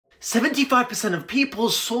75% of people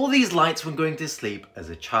saw these lights when going to sleep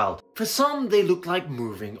as a child. For some, they look like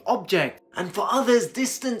moving objects, and for others,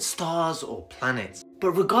 distant stars or planets.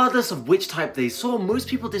 But regardless of which type they saw, most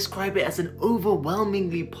people describe it as an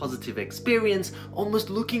overwhelmingly positive experience,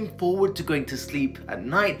 almost looking forward to going to sleep at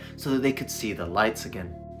night so that they could see the lights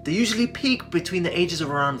again. They usually peak between the ages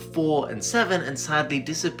of around 4 and 7 and sadly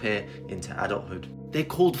disappear into adulthood. They're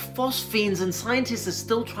called phosphenes, and scientists are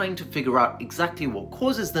still trying to figure out exactly what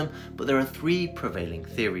causes them, but there are 3 prevailing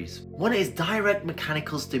theories. One is direct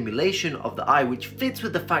mechanical stimulation of the eye, which fits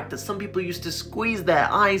with the fact that some people used to squeeze their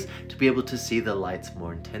eyes to be able to see the lights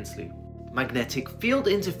more intensely. Magnetic field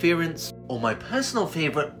interference, or my personal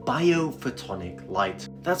favorite, biophotonic light.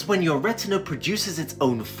 That's when your retina produces its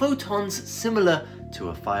own photons, similar to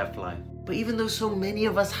a firefly. But even though so many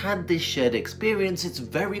of us had this shared experience, it's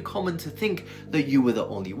very common to think that you were the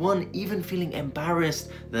only one, even feeling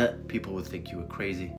embarrassed that people would think you were crazy.